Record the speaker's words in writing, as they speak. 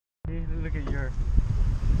look at your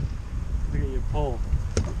pole.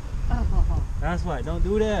 Oh. That's why. Don't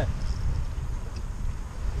do that.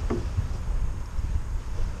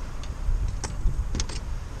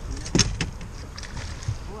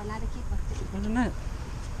 Oh, another keeper. What's in that?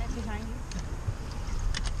 That's behind you.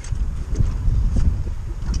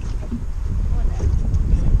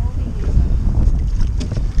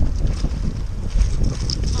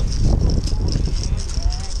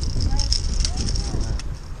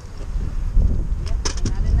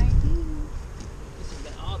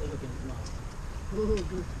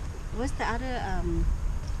 What's the other,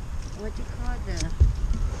 what you call the...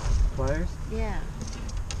 Pliers? Yeah.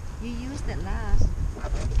 You used it last.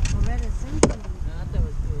 Already something. I thought it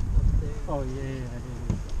was upstairs. Oh, yeah.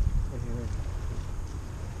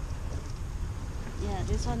 Yeah,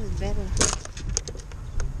 this one is better.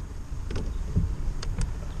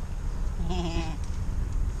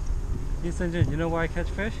 Hey, Sanjay, you know why I catch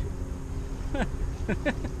fish?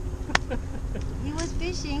 He was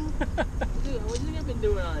fishing. Dude, what do you think I've been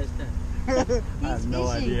doing all this time? I have no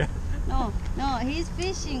idea. No, he's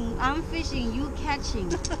fishing. I'm fishing. You catching.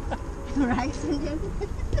 Right, Sanjay?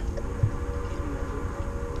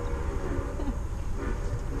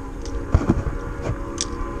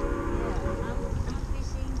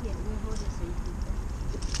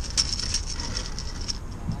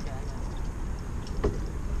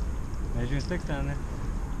 Measuring sticks down there.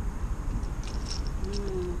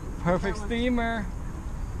 Perfect steamer.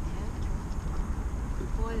 Yeah.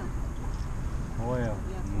 Foil. Oil.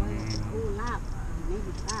 Yeah, foil. Oh, lap.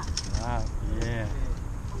 Maybe lap. Wow, yeah.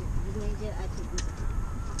 You measure, I took this.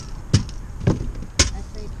 I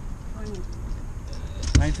say 20.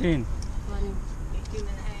 19. 20. 18 and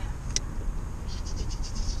a half.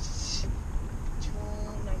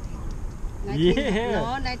 19. Yeah. No,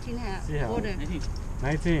 19 half. See how? Quarter. 19.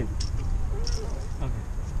 19. Okay.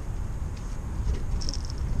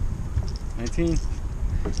 19.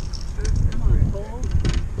 Come on, Cole.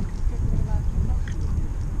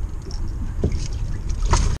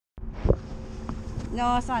 No,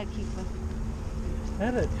 it's not a keeper.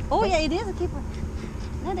 Had it. Oh, yeah, it is a keeper.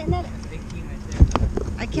 Net it. 18 right there.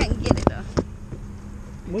 I can't get it though.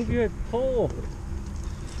 Move your pole.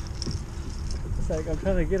 It's like I'm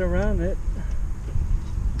trying to get around it.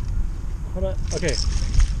 Hold on. Okay.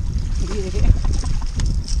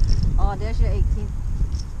 Oh, there's your 18.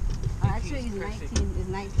 Oh, actually, it's 19. It's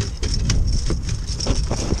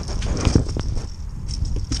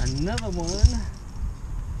 19. Another one.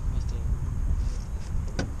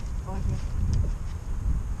 Oh, here.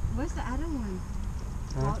 Where's the other one?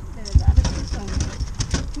 Huh? Oh, the other one.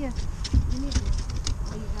 Here. You need it.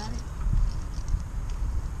 Oh, you got it?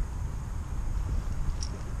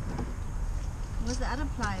 Where's the other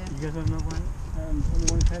plier? You guys want to know why I'm the only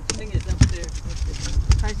one catching? I think it's upstairs.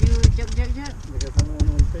 Because you jump. Because I'm the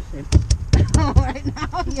only one fishing. Oh, right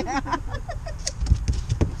now, yeah.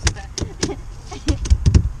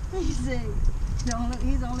 He said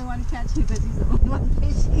he's the only one catching because he's the only one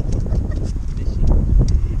fishing.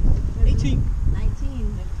 18.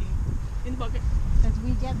 19. In the bucket. Because we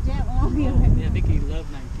jab on here. Oh, yeah, Vicky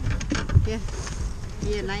loved 19. Yeah.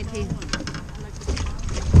 Yeah, 19.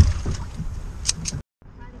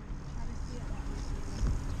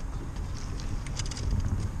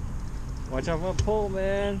 Watch out for a pole,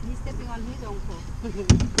 man. He's stepping on his own pole.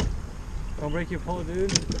 Don't break your pole,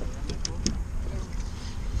 dude.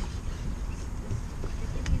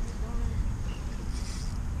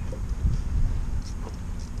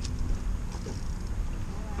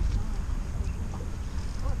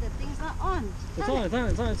 Oh, the thing's not on. It's on.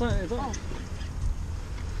 Oh.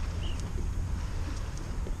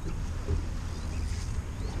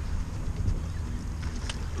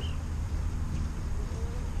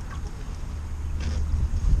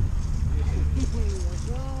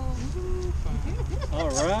 All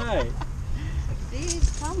right. See,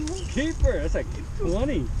 it's coming. Keeper. That's like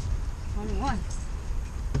 20. 21.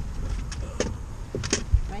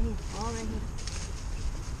 Right here. All right here.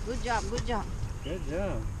 Good job. Good job.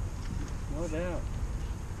 No doubt.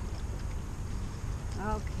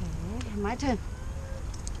 Okay, my turn.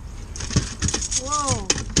 Whoa.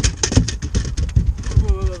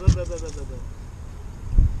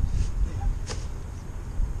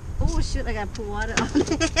 Oh shoot, I gotta put water on it.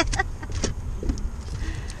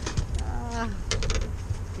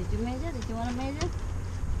 Did you measure? Did you want to measure?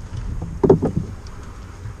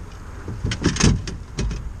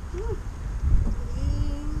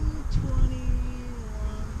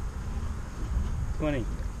 20.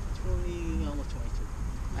 20, almost 22.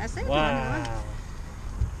 That's it. Wow.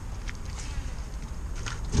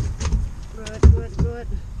 Good.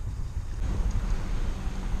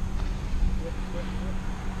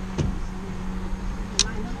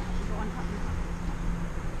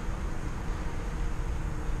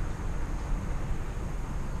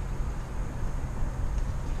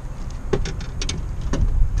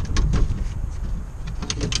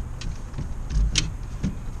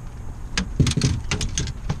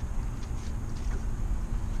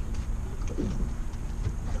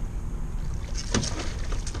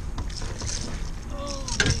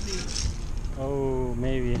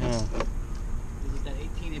 Maybe, huh? Is it that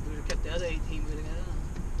 18? If we would have kept the other 18, we would have got it.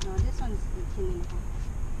 No, this one's 18 and a half.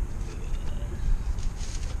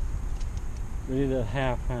 We need a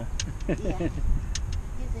half, huh? Yeah.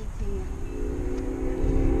 He's 18 and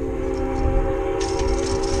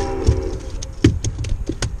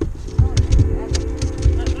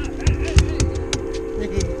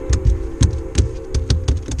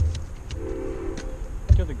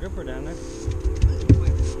Kill the gripper down there.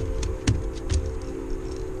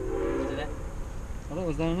 I thought it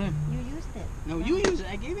was down there. you used it. No, you used it.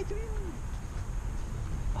 I gave it to you.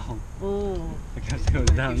 Oh, Oh. I guess it was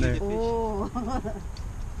down there. Oh. Okay.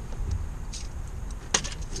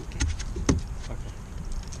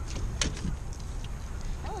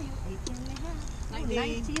 Oh, you 18 and a half. Oh, 19.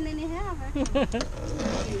 19 and a half, actually.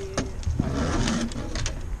 Okay,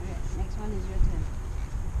 next one is your turn.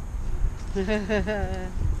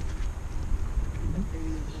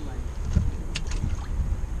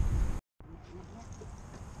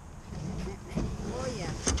 Oh,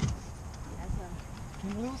 yeah. That's a...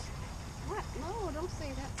 What? No, don't say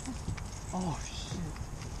that. Oh, shit.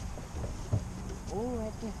 Oh,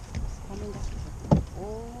 right there. It's coming down.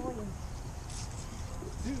 Oh,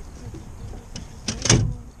 yeah.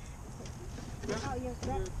 Oh, yeah,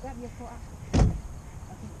 grab your foot up.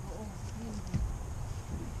 Okay, oh,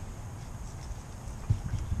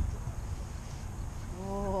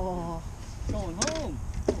 oh. Going home.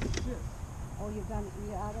 Oh, shit. Oh, you're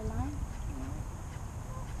out of line?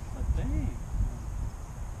 But dang.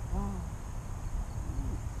 Wow.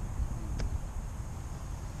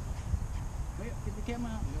 Wait, get the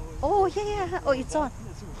camera out. Oh, yeah. Oh, it's on.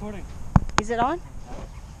 It's recording. Is it on?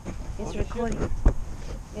 It's Oh, shit. recording.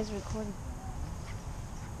 It's recording.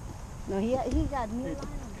 No, he got new line.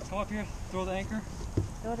 Come up here. Throw the anchor.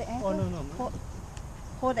 Throw the anchor? Oh, no.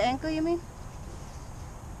 Hold the anchor, you mean?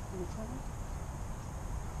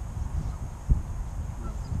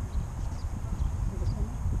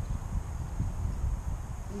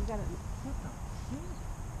 You got it.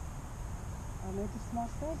 Oh, maybe small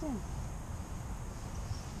sturgeon.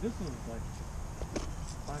 This one's like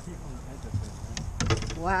 5 feet from the edge of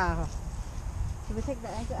it. Wow. Can we take the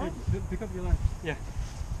anchor out? Hey, pick up your line. Yeah.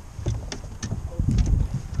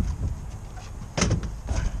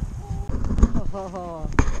 Oh.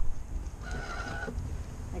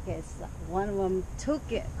 I guess one of them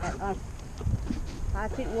took it at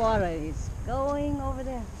 5 feet water. It's going over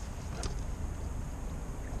there.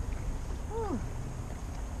 Ooh.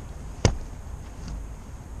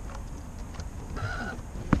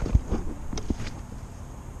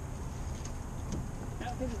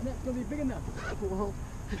 It's not going to be big enough. Whoa.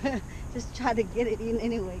 Just try to get it in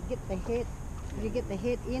anyway. Get the head. If you get the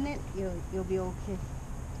head in it, you'll be okay.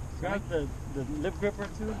 Grab the lip gripper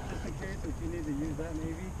too, just in case if you need to use that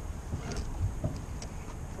maybe.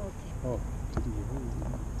 Okay. Oh.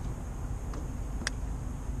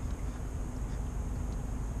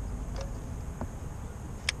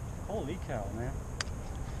 Holy cow, man.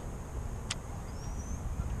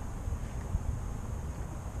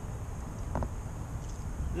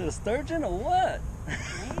 Is it a sturgeon or what?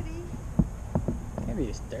 Maybe. Maybe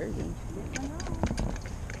a sturgeon. Never know.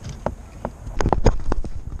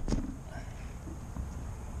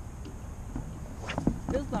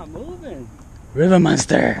 It's not moving. River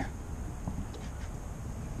monster.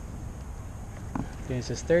 Okay, it's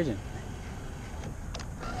a sturgeon.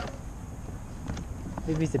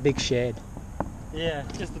 Maybe it's a big shad. Yeah,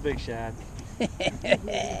 just a big shad.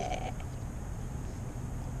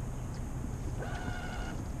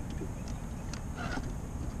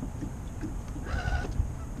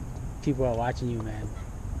 People are watching you, man.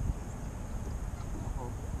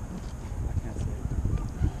 I can't say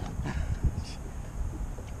it.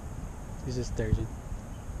 It's a sturgeon.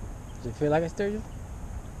 Does it feel like a sturgeon?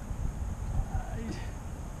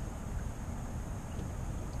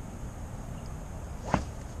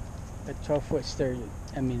 A 12-foot sturgeon.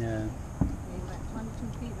 I mean, Yeah, like 22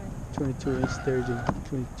 feet, right? 22-inch sturgeon.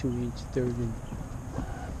 22-inch sturgeon.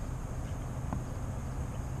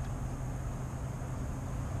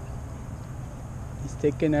 He's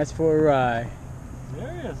taking us for a ride.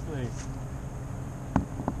 Seriously?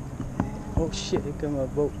 Oh shit! Here come a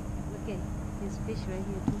boat. Look at his fish right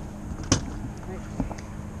here too. Right.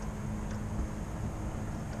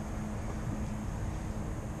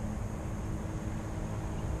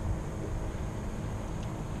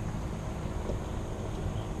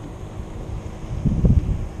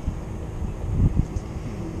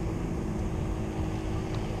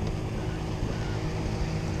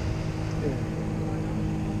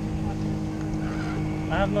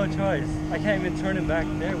 I have no choice. I can't even turn it back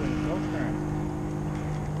there when it goes turn.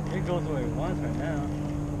 It goes where he wants right now.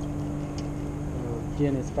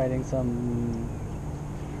 Jin is fighting some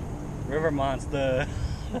River monster.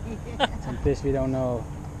 fish we don't know.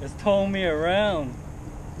 It's towing me around.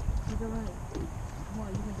 To the right. Come on,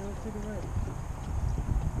 you can do it to the right.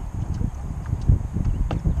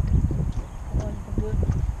 Come on, you can do it.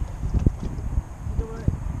 To the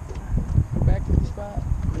right. Go back to the spot.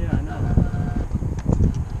 Yeah, I know.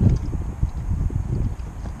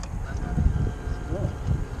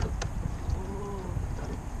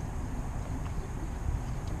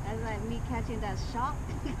 That's like me catching that shark.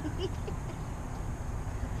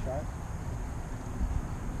 Shark.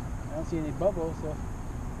 I don't see any bubbles, so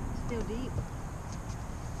Still deep.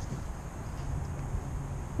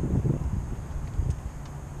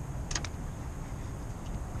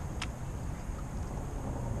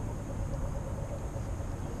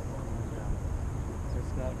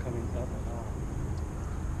 It's not coming up at all.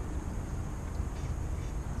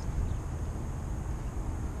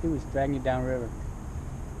 he was dragging you down river.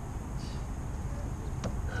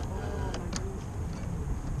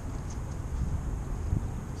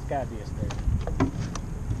 It's gotta be a sturgeon.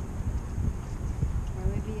 Or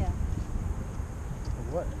maybe a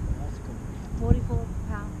What? That's cool. 44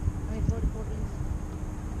 pound. I mean 44 inch.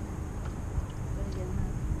 Sturgeon,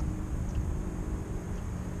 huh?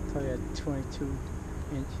 Probably a 22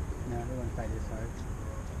 inch. No, they won't fight this hard.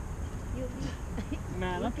 You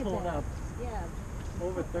Man, I look at pulled that. up Yeah,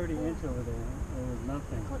 over 30 inch over there. It was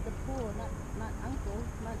nothing. caught the pool, not uncle,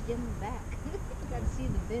 not Jim's back. You gotta see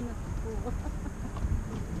the bin of the pool.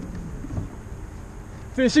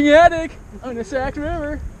 Fishing attic on the Sac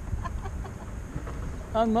River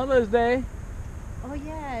on Mother's Day. Oh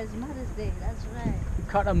yeah, it's Mother's Day, that's right.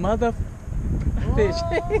 Caught a mother fish.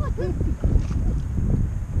 Oh.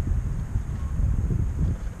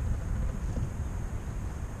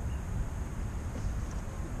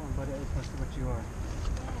 Come on, buddy. I just want to see what you are.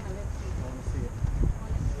 Yeah, let's see. I want to see it. I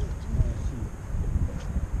wanna see it. I want to see it.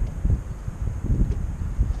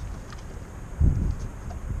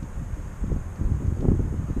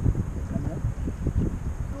 Coming up.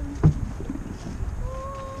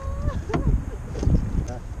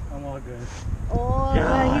 I'm all good. Oh,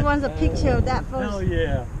 well, he wants a picture of that Hell first.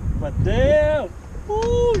 yeah. But damn.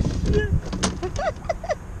 Oh, shit.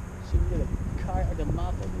 She can get a car or the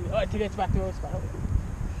mouth of me. Oh, I think it's back to us.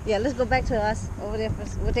 Yeah, let's go back to us over there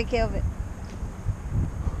first. We'll take care of it.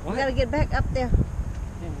 What? We gotta get back up there.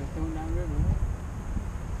 Yeah, we're going down river.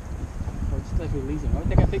 Oh, just like releasing. Oh,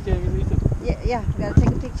 take a picture and release it. Yeah, we gotta take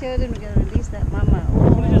a picture, then we gotta release that mama. Why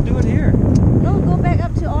don't we just do it here? No, go back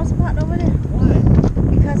up to our spot over there. Why?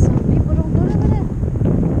 Because some people don't go over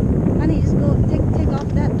there. Honey, just go take off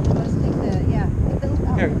that first. Take the hook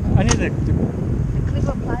out. Here, I need the The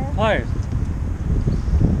clipper pliers. pliers.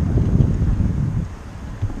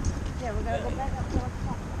 Yeah, we gotta go back up to our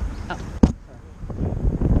spot.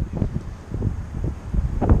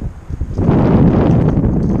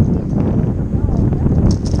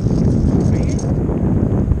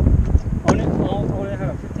 Only have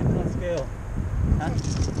a 15-pound scale. Huh?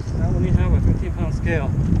 I only have a 15-pound scale.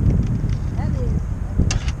 That is.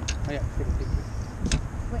 Oh, yeah, take a picture.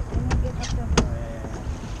 Wait, let me get up there.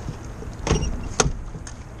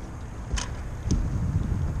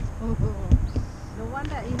 Oh, yeah. The one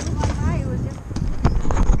that you look on high was just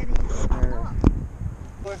getting There. up.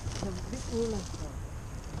 The big ruler.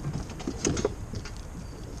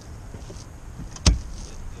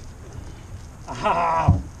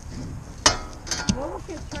 Ow! Well,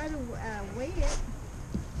 we could try to weigh it.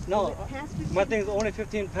 No, Is it past 15? my thing's only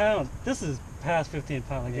 15 pounds. This is past 15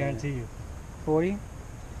 pounds, I Yeah. guarantee you. 40.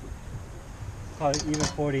 Probably even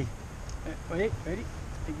 40. Wait, ready?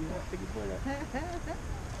 Take your board up.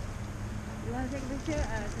 You want to take a picture?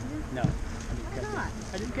 No. I didn't Why catch not? it.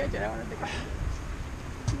 I didn't catch it. I want to take a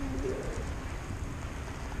picture.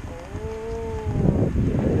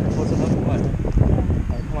 Close enough or what?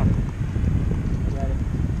 Alright, come on. Got it.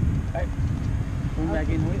 Alright. Going back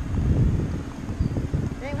in with it.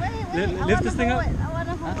 Hey, wait. Lift I this wanna thing hold up. it. I want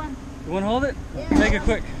to hold Huh? one. You want to hold it? Yeah. Make it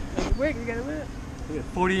quick. Wait, you gotta whip.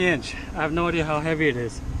 40 inch. I have no idea how heavy it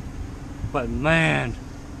is. But man.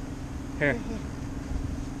 Here.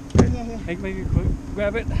 Yeah. Make it quick.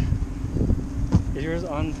 Grab it. Is yours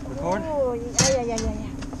on record? Oh, yeah.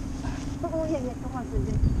 Oh, yeah. Come on,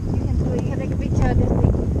 Susan. You can do it. You can take a picture of this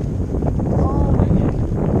thing. Oh,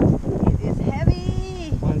 it is heavy.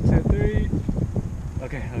 1, 2, 3.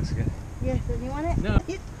 Okay, looks good. Yes, so you want it? No.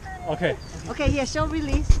 Okay. Okay, here, show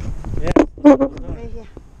release. Yeah. Right here.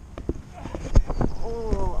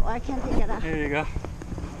 Oh, I can't take it out. Here you go.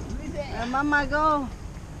 Mama, go.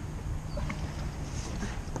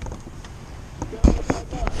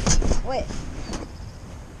 Wait.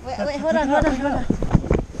 Wait, hold on. Hold on.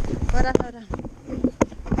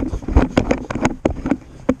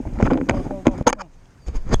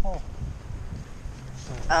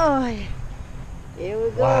 Oh, here we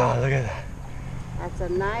go. Wow, look at that. That's a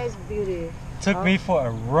nice beauty. Took me for a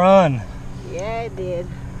run. Yeah, it did.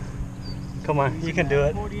 Come on, you can do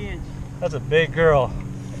it. 40 inch. That's a big girl.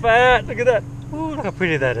 Fat, look at that. Ooh, look how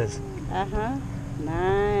pretty that is. Uh-huh.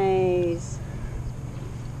 Nice.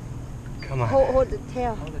 Come on. Hold the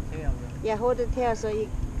tail. Hold the tail, bro. Yeah, hold the tail so you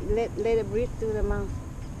let it breathe through the mouth.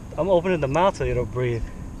 I'm opening the mouth so it'll breathe.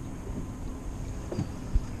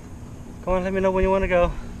 Come on, let me know when you want to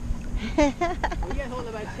go. Well, you guys hold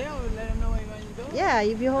it by tail and let them know when you want to go. Yeah,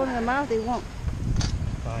 if you hold in the mouth, it won't.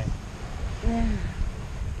 Fine. Yeah.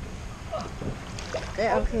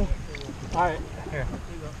 Yeah, okay. All right, here.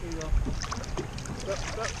 Here you go.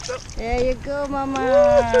 There you go, Mama.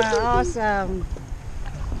 Awesome.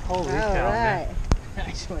 Holy All cow, right. man.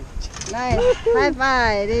 Nice one. Nice. High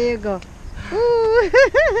five. There you go. Woo.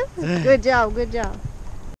 Good job.